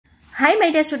Hi my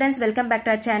dear students, welcome back to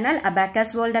our channel Abacus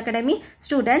World Academy.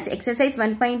 Students, exercise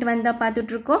 1.1 தான்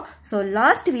பார்த்துட்டு இருக்கோம். So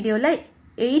last videoல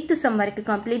 8th sum வரைக்கும்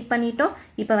complete பண்ணிட்டோம்.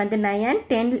 இப்போ வந்து 9,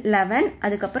 10, 11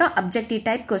 அதுக்கப்புறம் objective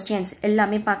type questions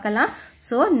எல்லாமே பார்க்கலாம்.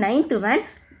 So 9th one,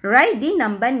 write the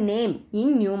number name in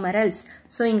numerals.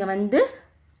 So இங்க வந்து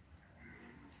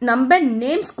number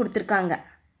names கொடுத்திருக்காங்க.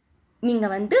 நீங்க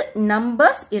வந்து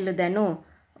numbers எழுதணும்.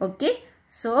 Okay?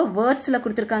 So wordsல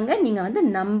கொடுத்திருக்காங்க. நீங்க வந்து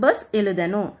numbers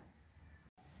எழுதணும்.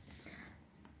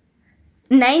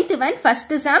 9th one,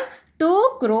 first sum 2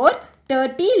 crore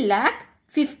 30 lakh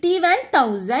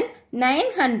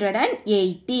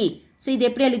 51,980. So இது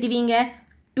எப்படி எழுதுவீங்க?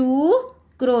 2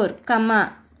 crore,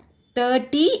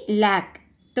 30 lakh.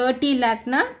 30 lakh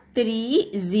na 30,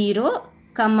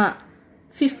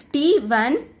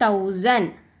 51,000.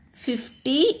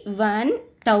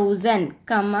 51,000,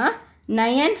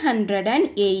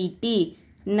 980.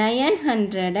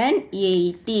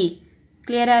 980.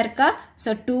 Clear irka? So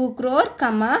 2 crore,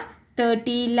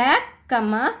 30 lakh,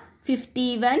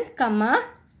 51,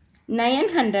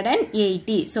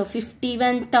 980. So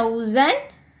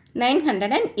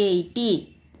 51,980.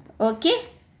 Okay.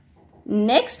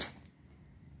 Next,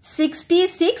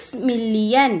 66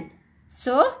 million.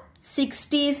 So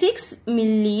 66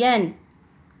 million.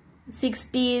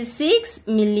 66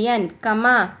 million,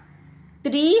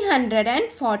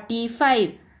 345.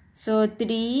 So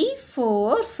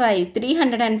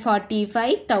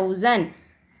 345,000,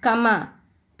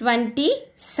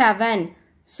 27.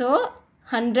 So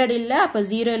 100 இல்ல அப்ப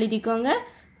 0 எழுதிக்கோங்க.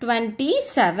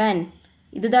 27.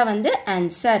 இதுதான் வந்து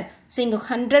ஆன்சர். So இங்க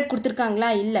 100 கொடுத்திருக்காங்களா?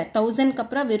 இல்ல. 1000 க்கு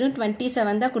அப்புறம் வெறும்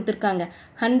 27 தான் கொடுத்திருக்காங்க.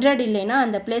 100 இல்லைனா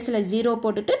அந்த பிளேஸ்ல 0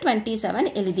 போட்டுட்டு 27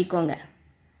 எழுதிக்கோங்க.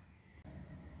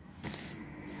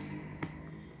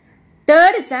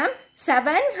 Third sum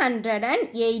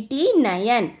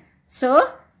 789. So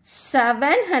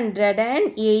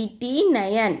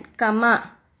 789,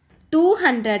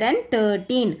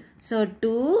 213. So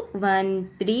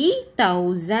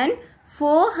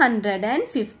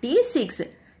 213,456.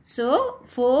 So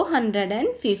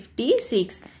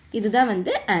 456. இதுதான்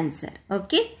வந்து ஆன்சர்.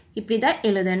 ஓகே, இப்படிதான்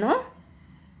எழுதணும்.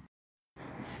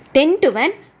 10th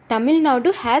one, Tamil Nadu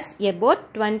has about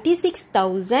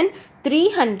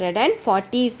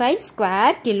 26,345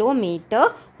 square kilometer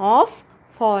of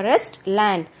forest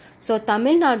land. So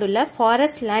Tamil Nadu la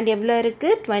forest land எவ்வளவு இருக்கு?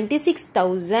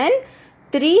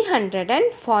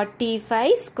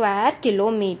 26,345 square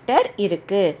kilometer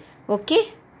இருக்கு. Okay.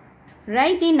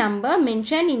 Write the number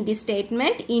mentioned in this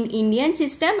statement in Indian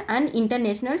system and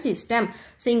international system.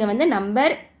 So இங்க வந்து number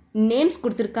names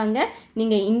கொடுத்திருக்காங்க.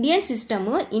 நீங்க Indian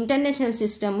சிஸ்டமோ international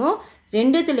சிஸ்டமோ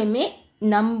ரெண்டுத்துலயுமே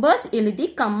numbers எழுதி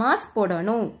கமாஸ்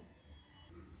போடணும்.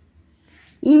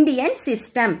 Indian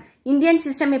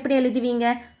system எப்படி எழுதுவீங்க?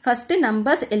 ஃபர்ஸ்ட்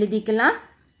நம்பர்ஸ் எழுதிக்கலாம்.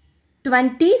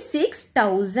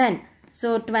 26,000. So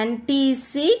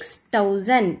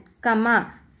 26,000,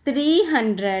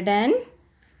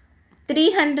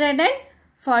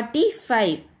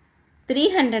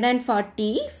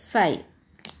 345.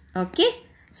 Okay.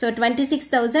 So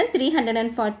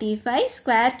 26,345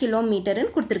 square kilometer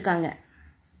ன்னு கொடுத்திருக்காங்க.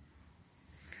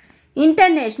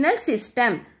 International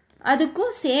system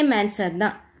அதுக்கும் சேம் ஆன்சர்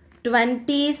தான்.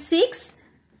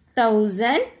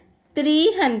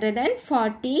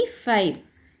 26,345.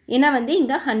 ஏன்னா வந்து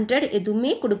இங்க 100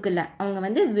 எதுவுமே கொடுக்கல. அவங்க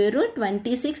வந்து வெறும்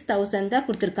 26,000 தான்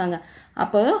கொடுத்திருக்காங்க.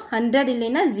 அப்போ 100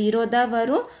 இல்லைன்னா 0 தான்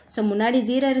வரும். ஸோ முன்னாடி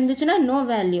 0 இருந்துச்சுன்னா நோ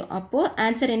வேல்யூ. அப்போ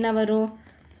ஆன்சர் என்ன வரும்?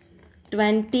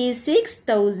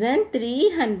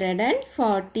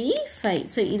 26,345.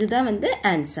 So இதுதான் வந்து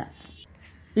answer.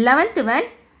 11th one,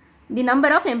 the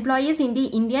number of employees in the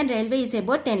Indian Railway is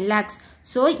about 10 lakhs.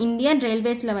 So Indian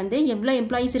Railwaysல வந்து எவ்வளவு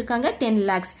employees இருக்காங்க? 10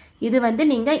 lakhs. இது வந்து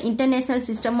நீங்க international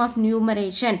system of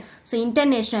numeration. So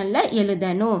internationalல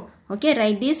எழுதணும். Okay,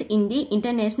 write this in the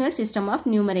international system of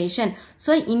numeration.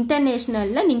 So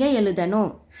internationalல நீங்க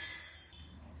எழுதணும்.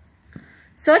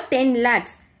 So 10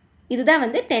 lakhs. இதுதான்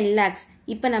வந்து 10 lakhs.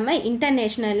 இப்போ நம்ம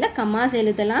இன்டர்நேஷனல்ல கமாஸ்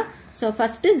எழுதலாம். ஸோ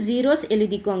ஃபர்ஸ்ட் ஜீரோஸ்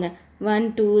எழுதிக்கோங்க. 1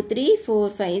 2 3 4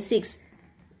 5 6.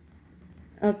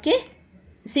 Okay,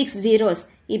 6 zeros.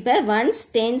 இப்போ ones,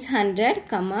 tens, 100,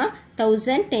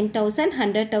 1000, 10,000,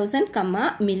 100,000,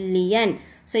 மில்லியன்.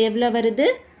 ஸோ எவ்வளோ வருது?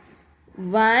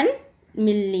 1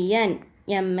 million.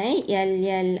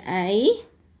 MILLION.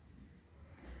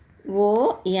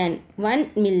 1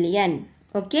 million.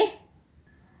 Okay.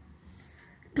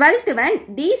 12th one,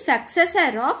 the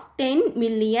successor of 10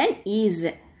 million is.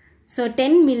 So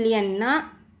 10 million na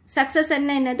successor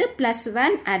na என்னது? plus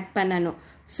 1 add பண்ணணும்.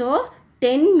 So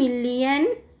 10 million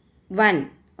 1.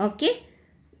 Okay.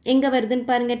 எங்க வருதுன்னு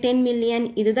பாருங்க 10 million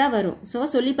இதுதான் வரும். So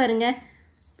சொல்லி பாருங்க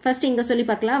ஃபர்ஸ்ட் இங்கே சொல்லி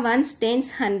பார்க்கலாம். Once, tense,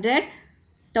 100,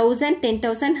 1000,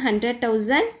 10,000,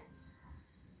 100,000,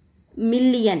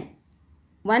 million.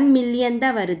 1 மில்லியன்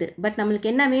தான் வருது. பட் நம்மளுக்கு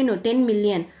என்ன வேணும்? 10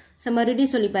 மில்லியன். ஸோ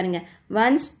மறுபடியும் சொல்லி பாருங்கள்.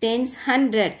 Once, tense,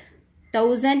 100,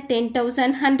 1000,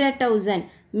 10,000, 100,000,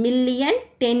 million,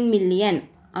 10 million.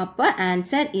 அப்போ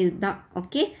ஆன்சர் இதுதான்.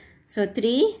 Okay, so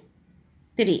 3,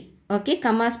 3. ஓகே,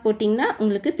 கமாஸ் போட்டிங்கன்னா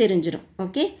உங்களுக்கு தெரிஞ்சிடும்.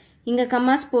 ஓகே, இங்கே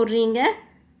கமாஸ் போடுறீங்க.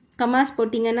 கமாஸ்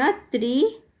போட்டிங்கன்னா 3,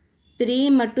 3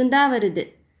 மட்டும்தான் வருது.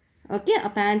 ஓகே,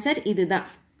 அப்போ ஆன்சர் இதுதான்.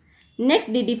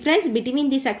 Next, the difference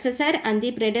between the successor and the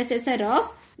ப்ரெடெசஸர் of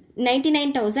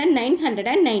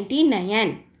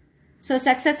 99,999. So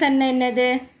சக்சஸர்னா என்னது?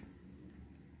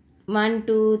 1,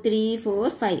 2, 3, 4,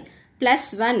 5 +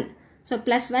 1. ஸோ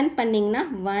 +1 பண்ணிங்கன்னா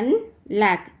 1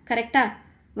 lakh. கரெக்டா?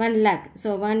 1 lakh. So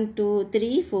 1, 2,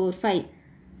 3, 4, 5.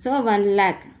 So 1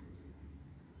 lakh.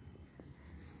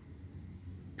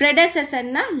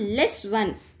 ப்ரெடெசஸர்னா less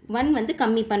 1. 1 வந்து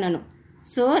கம்மி பண்ணணும்.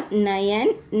 ஸோ 9,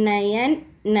 9,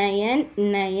 9,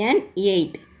 9,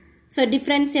 8. ஸோ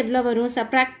டிஃப்ரென்ஸ் எவ்வளோ வரும்?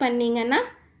 சப்ராக்ட் பண்ணிங்கன்னா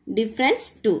டிஃப்ரென்ஸ்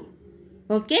 2.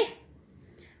 ஓகே,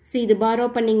 ஸோ இது பாரோ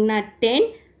பண்ணிங்கன்னா 10.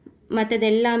 மற்றது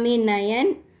எல்லாமே 9,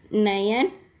 9,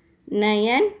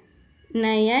 9,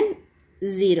 9,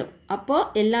 0. அப்போது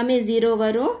எல்லாமே 0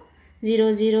 வரும். 0,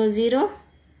 0, 0,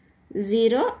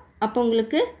 0. அப்போ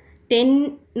உங்களுக்கு 10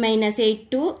 - 8,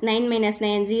 2, 9 - 9,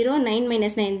 0, 9 -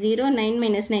 9, 0, 9 -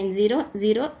 9, 0,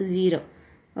 0, 0.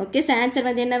 ஓகே, ஸோ ஆன்சர்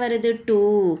வந்து என்ன வருது? 2.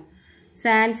 So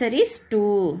answer is 2.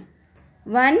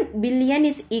 1 billion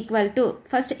is equal to,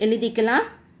 first எழுதிக்கலாம்.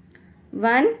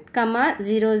 1,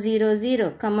 0, 0, 0, 0,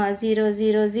 0,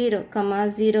 0,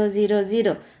 0, 0,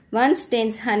 0. Ones,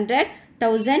 tens, 100,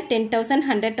 1000, 10,000,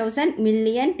 100,000,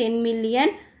 million, 10 million,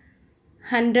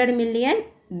 100 million,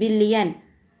 billion.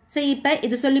 So, இப்போ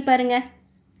இது சொல்லி பாருங்க.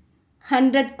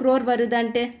 100 crore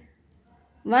வருதான்ட்டு.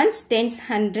 Ones, tens,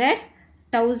 100,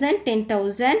 1000,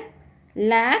 10,000,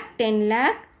 lakh, 10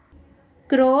 lakh,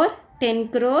 crore, 10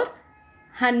 crore,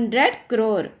 100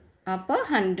 crore. அப்போ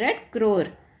 100 crore.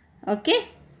 Okay.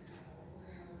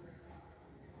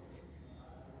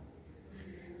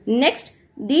 Next,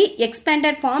 the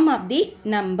expanded form of the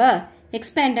number.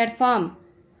 Expanded form.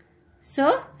 So,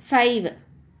 5.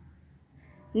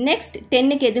 Next, 10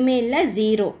 க்கு எதுமே இல்ல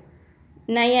 0.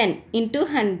 9 into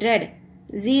 100.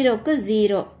 0 க்கு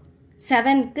 0.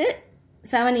 7 க்கு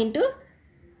 7 into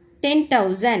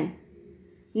 10,000.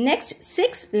 Next,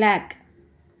 6 lakh.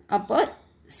 அப்போ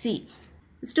C.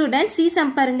 Students, C sum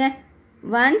பாருங்க.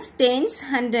 Ones, tens,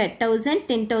 100, 1000,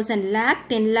 10,000, lakh,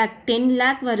 10 lakh, 10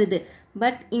 lakh வருது.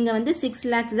 But இங்கே வந்து 6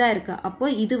 lakhs தான் இருக்கு.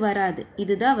 அப்போது இது வராது,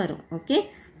 இதுதான் வரும். ஓகே,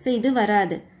 ஸோ இது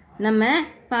வராது. நம்ம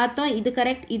பார்த்தோம், இது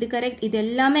கரெக்ட், இது கரெக்ட், இது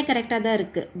எல்லாமே கரெக்டாக தான்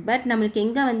இருக்குது. பட் நம்மளுக்கு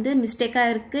எங்கே வந்து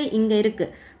மிஸ்டேக்காக இருக்குது? இங்கே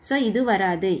இருக்குது. ஸோ இது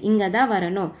வராது, இங்கே தான்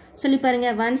வரணும். சொல்லி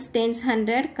பாருங்கள். Once, tense,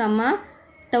 100,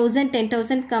 1000,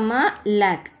 10,000,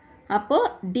 lakh. அப்போது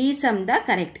டி சம் தான்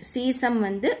கரெக்ட், சி சம்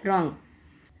வந்து ராங்.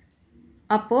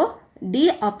 அப்போது டி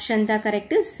ஆப்ஷன் தான்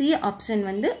கரெக்ட், சி ஆப்ஷன்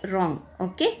வந்து ராங்.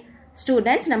 ஓகே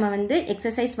ஸ்டூடெண்ட்ஸ், நம்ம வந்து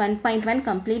எக்ஸசைஸ் 1.1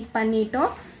 கம்ப்ளீட்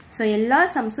பண்ணிட்டோம். ஸோ எல்லா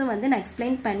சம்ஸும் வந்து நான்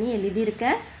எக்ஸ்பிளைன் பண்ணி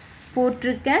எழுதியிருக்கேன்,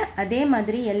 போட்டிருக்கேன். அதே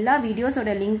மாதிரி எல்லா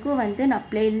வீடியோஸோட லிங்க்கும் வந்து நான்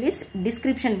பிளேலிஸ்ட்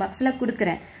டிஸ்கிரிப்ஷன் பாக்ஸில்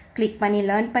கொடுக்குறேன். கிளிக் பண்ணி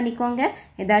லேர்ன் பண்ணிக்கோங்க.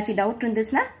 ஏதாச்சும் டவுட்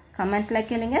இருந்துச்சுன்னா கமெண்ட்டில்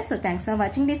கேளுங்க. ஸோ தேங்க்ஸ் ஃபார்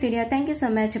வாட்சிங் this video. Thank you so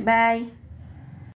much. Bye.